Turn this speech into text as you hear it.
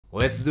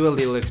Let's do a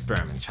little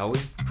experiment, shall we?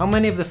 How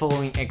many of the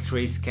following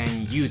X-rays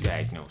can you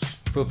diagnose?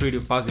 Feel free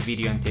to pause the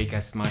video and take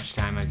as much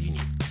time as you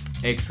need.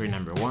 X-ray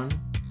number 1,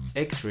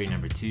 X-ray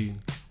number 2,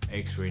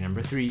 X-ray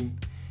number 3,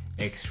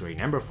 X-ray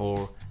number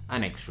 4,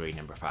 and X-ray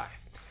number 5.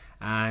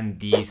 And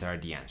these are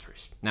the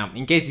answers. Now,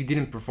 in case you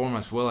didn't perform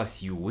as well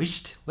as you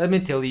wished, let me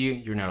tell you,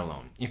 you're not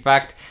alone. In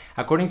fact,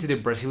 according to the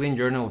Brazilian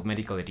Journal of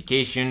Medical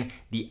Education,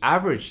 the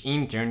average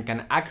intern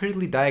can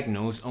accurately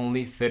diagnose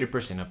only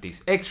 30% of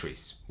these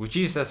X-rays, which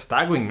is a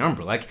staggering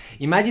number. Like,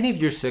 imagine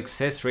if your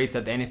success rates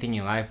at anything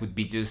in life would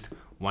be just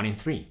 1 in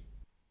 3.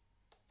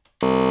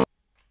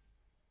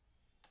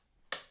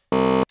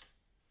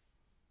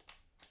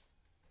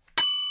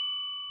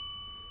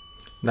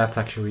 That's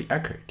actually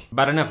accurate.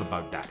 But enough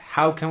about that.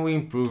 How can we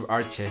improve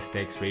our chest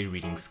X-ray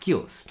reading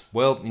skills?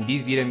 Well, in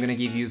this video I'm gonna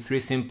give you 3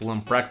 simple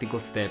and practical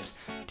steps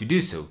to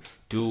do so,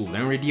 to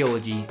learn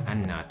radiology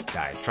and not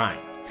die trying.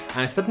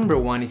 And step number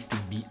 1 is to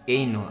be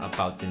anal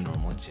about the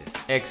normal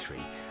chest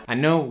X-ray. I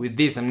know with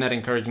this I'm not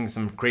encouraging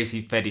some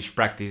crazy fetish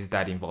practice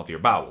that involve your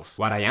bowels.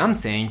 What I am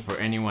saying for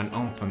anyone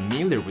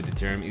unfamiliar with the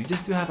term is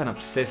just to have an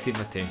obsessive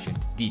attention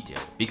to detail,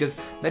 because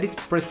that is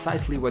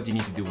precisely what you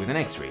need to do with an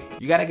X-ray.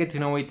 You gotta get to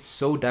know it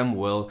so damn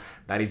well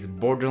that it's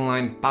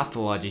borderline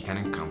pathologic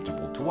and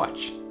uncomfortable to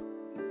watch.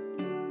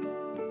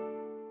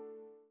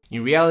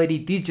 In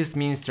reality, this just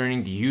means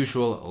turning the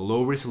usual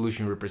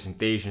low-resolution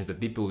representations that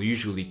people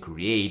usually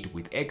create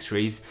with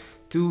X-rays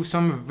to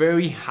some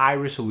very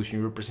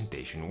high-resolution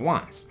representation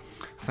ones.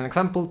 As an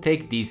example,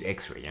 take this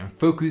X-ray and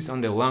focus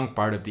on the long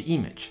part of the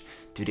image.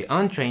 To the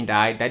untrained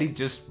eye, that is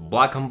just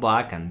black on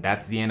black and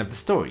that's the end of the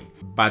story.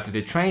 But to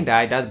the trained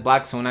eye, that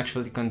black zone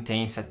actually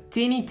contains a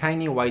teeny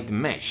tiny white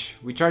mesh,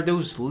 which are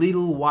those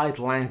little white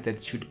lines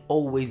that should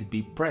always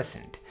be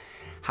present.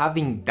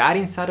 Having that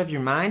inside of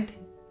your mind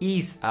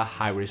is a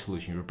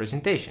high-resolution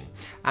representation.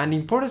 And the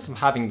importance of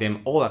having them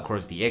all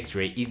across the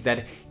X-ray is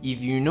that if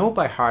you know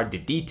by heart the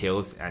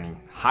details and in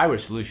high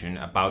resolution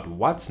about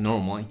what's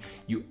normal,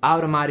 you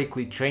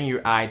automatically train your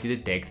eye to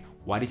detect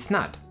what is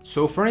not.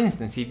 So for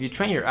instance, if you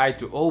train your eye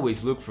to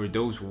always look for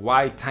those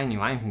white tiny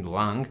lines in the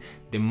lung,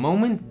 the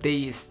moment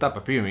they stop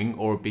appearing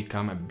or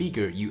become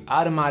bigger, you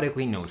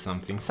automatically know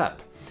something's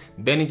up.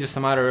 Then it's just a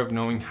matter of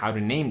knowing how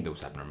to name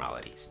those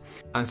abnormalities.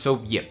 And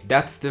so yeah,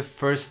 that's the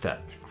first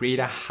step. Create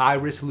a high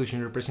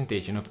resolution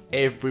representation of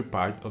every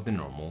part of the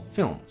normal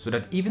film, so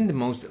that even the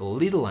most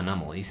little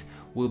anomalies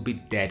will be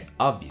dead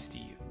obvious to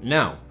you.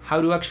 Now,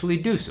 how to actually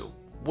do so?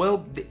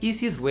 Well, the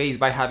easiest way is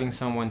by having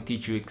someone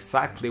teach you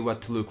exactly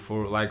what to look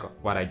for, like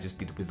what I just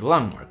did with the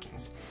lung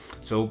markings.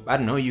 So, I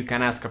don't know, you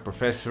can ask a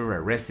professor,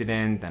 a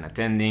resident, an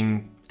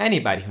attending,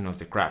 anybody who knows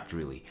the craft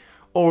really.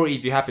 Or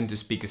if you happen to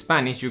speak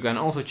Spanish, you can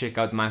also check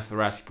out my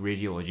thoracic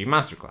radiology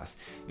masterclass,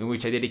 in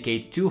which I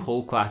dedicate 2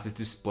 whole classes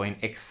to explain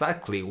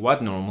exactly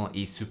what normal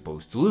is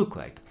supposed to look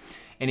like.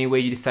 Any way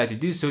you decide to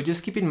do so,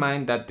 just keep in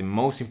mind that the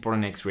most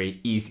important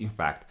X-ray is in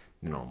fact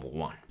the normal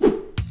one.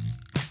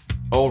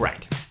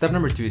 Alright, step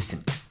number 2 is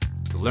simple.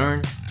 To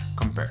learn,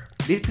 compare.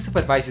 This piece of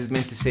advice is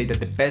meant to say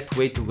that the best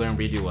way to learn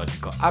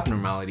radiological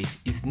abnormalities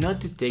is not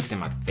to take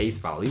them at face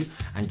value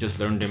and just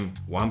learn them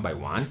one by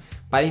one,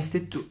 but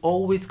instead to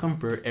always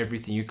compare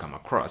everything you come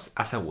across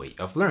as a way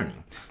of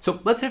learning. So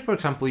let's say for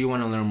example you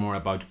want to learn more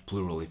about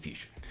pleural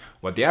effusion.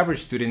 What the average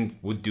student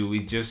would do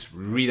is just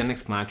read an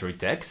explanatory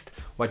text,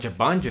 watch a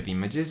bunch of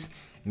images,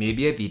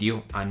 maybe a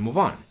video, and move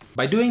on.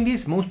 By doing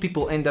this, most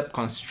people end up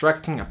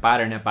constructing a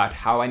pattern about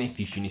how an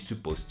effusion is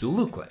supposed to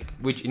look like,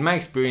 which in my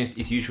experience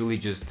is usually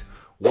just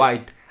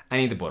white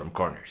and in the bottom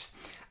corners.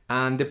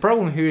 And the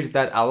problem here is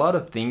that a lot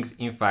of things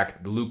in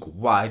fact look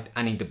white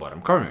and in the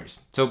bottom corners.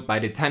 So by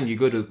the time you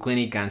go to the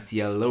clinic and see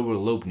a lower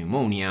lobe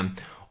pneumonia,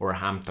 or a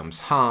Hampton's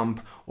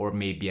hump, or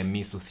maybe a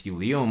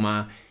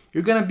mesothelioma,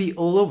 you're gonna be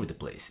all over the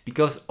place,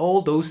 because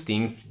all those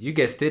things, you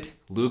guessed it,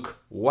 look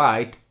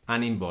white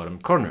and in bottom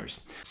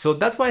corners. So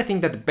that's why I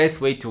think that the best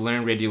way to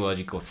learn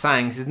radiological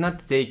signs is not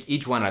to take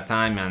each one at a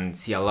time and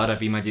see a lot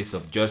of images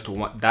of just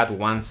that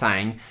one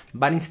sign,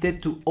 but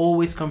instead to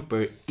always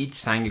compare each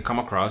sign you come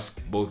across,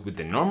 both with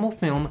the normal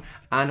film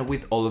and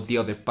with all of the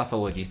other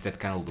pathologies that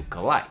kind of look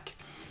alike.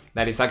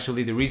 That is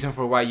actually the reason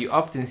for why you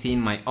often see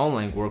in my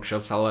online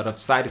workshops a lot of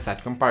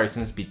side-to-side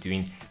comparisons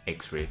between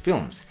X-ray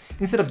films,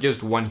 instead of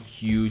just one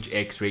huge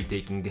X-ray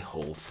taking the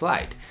whole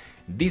slide.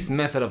 This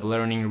method of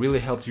learning really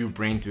helps your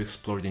brain to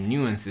explore the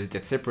nuances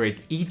that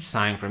separate each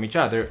sign from each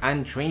other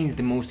and trains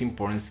the most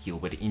important skill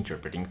when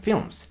interpreting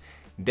films,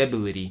 the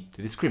ability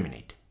to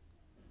discriminate.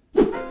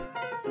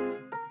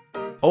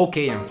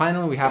 Okay, and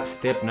finally we have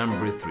step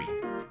number 3,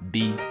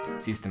 be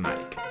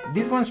systematic.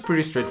 This one's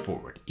pretty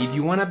straightforward. If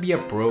you want to be a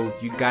pro,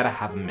 you gotta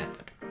have a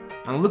method.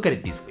 And look at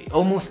it this way,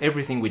 almost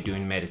everything we do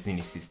in medicine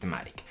is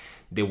systematic.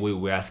 The way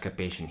we ask a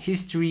patient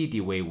history,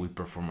 the way we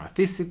perform a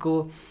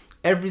physical,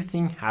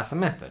 everything has a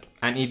method.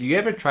 And if you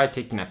ever try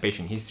taking a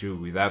patient history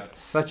without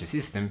such a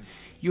system,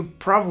 you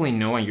probably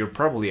know and you're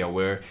probably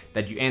aware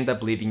that you end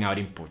up leaving out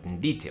important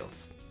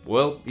details.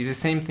 Well, it's the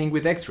same thing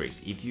with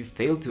X-rays. If you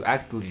fail to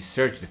actively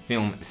search the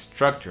film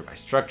structure by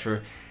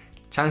structure,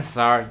 chances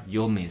are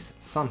you'll miss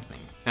something.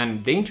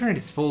 And the internet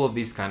is full of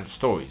these kind of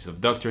stories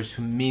of doctors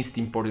who missed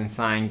important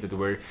signs that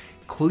were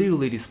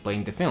clearly displayed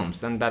in the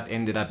films and that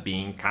ended up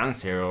being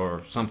cancer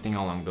or something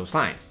along those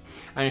lines.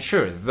 And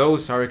sure,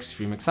 those are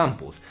extreme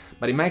examples,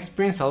 but in my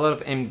experience a lot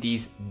of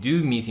MDs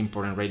do miss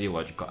important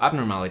radiological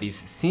abnormalities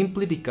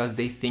simply because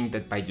they think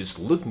that by just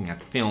looking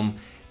at film,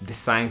 the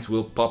signs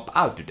will pop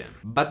out to them.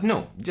 But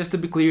no, just to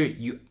be clear,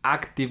 you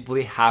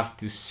actively have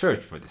to search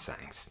for the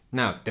signs.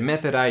 Now, the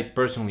method I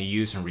personally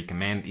use and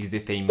recommend is the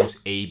famous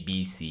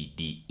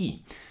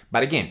ABCDE.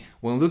 But again,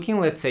 when looking,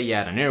 let's say,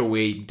 at an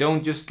airway,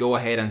 don't just go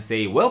ahead and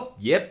say, well,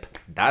 yep,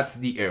 that's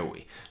the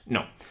airway.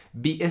 No,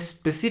 be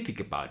specific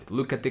about it.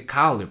 Look at the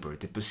caliber,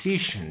 the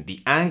position, the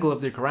angle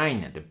of the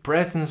carina, the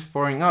presence of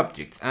foreign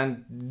objects,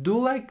 and do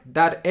like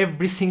that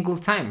every single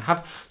time.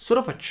 Have sort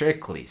of a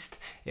checklist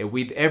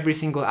with every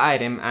single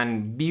item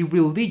and be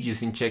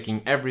religious in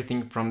checking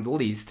everything from the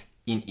list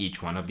in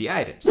each one of the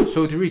items.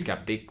 So to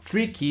recap, the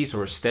 3 keys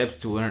or steps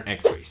to learn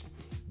x-rays.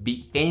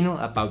 Be anal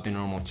about the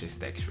normal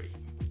chest x-ray.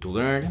 To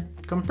learn,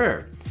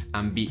 compare,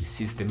 and be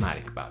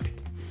systematic about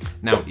it.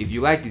 Now, if you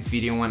like this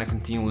video and want to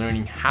continue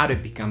learning how to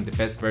become the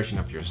best version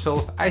of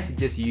yourself, I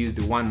suggest you use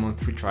the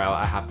 1-month free trial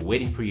I have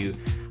waiting for you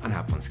and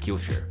hop on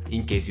Skillshare.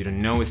 In case you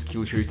don't know,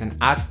 Skillshare is an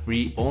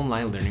ad-free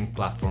online learning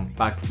platform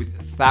packed with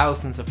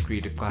thousands of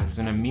creative classes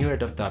on a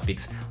myriad of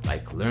topics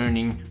like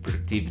learning,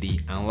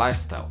 productivity, and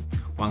lifestyle.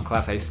 One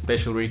class I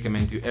especially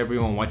recommend to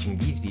everyone watching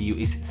this video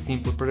is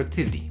Simple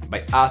Productivity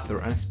by author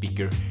and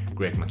speaker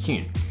Greg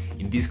McKeown.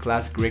 In this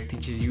class, Greg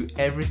teaches you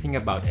everything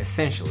about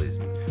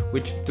essentialism,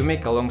 which, to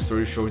make a long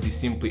story short, is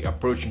simply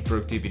approaching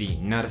productivity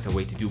not as a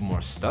way to do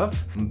more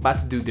stuff, but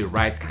to do the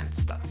right kind of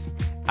stuff.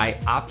 I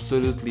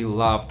absolutely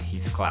loved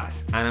his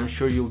class, and I'm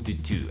sure you'll do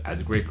too,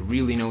 as Greg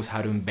really knows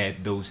how to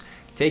embed those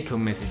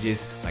take-home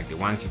messages, like the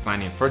ones you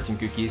find in Fortune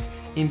Cookies,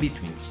 in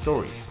between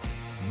stories.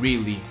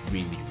 Really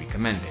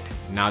recommended.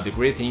 Now the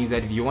great thing is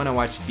that if you want to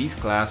watch this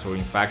class or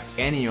in fact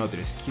any other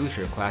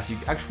Skillshare class, you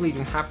actually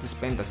don't have to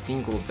spend a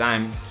single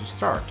dime to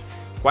start.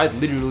 Quite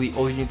literally,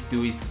 all you need to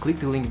do is click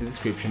the link in the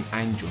description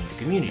and join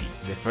the community.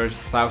 The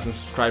first 1,000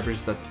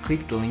 subscribers that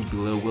click the link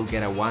below will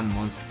get a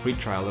 1-month free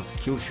trial of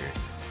Skillshare,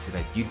 so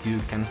that you too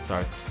can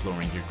start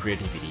exploring your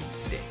creativity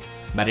today.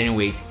 But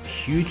anyways,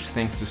 huge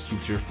thanks to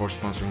Skillshare for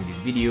sponsoring this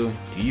video,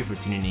 to you for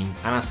tuning in,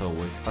 and as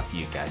always, I'll see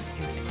you guys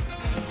in the next one.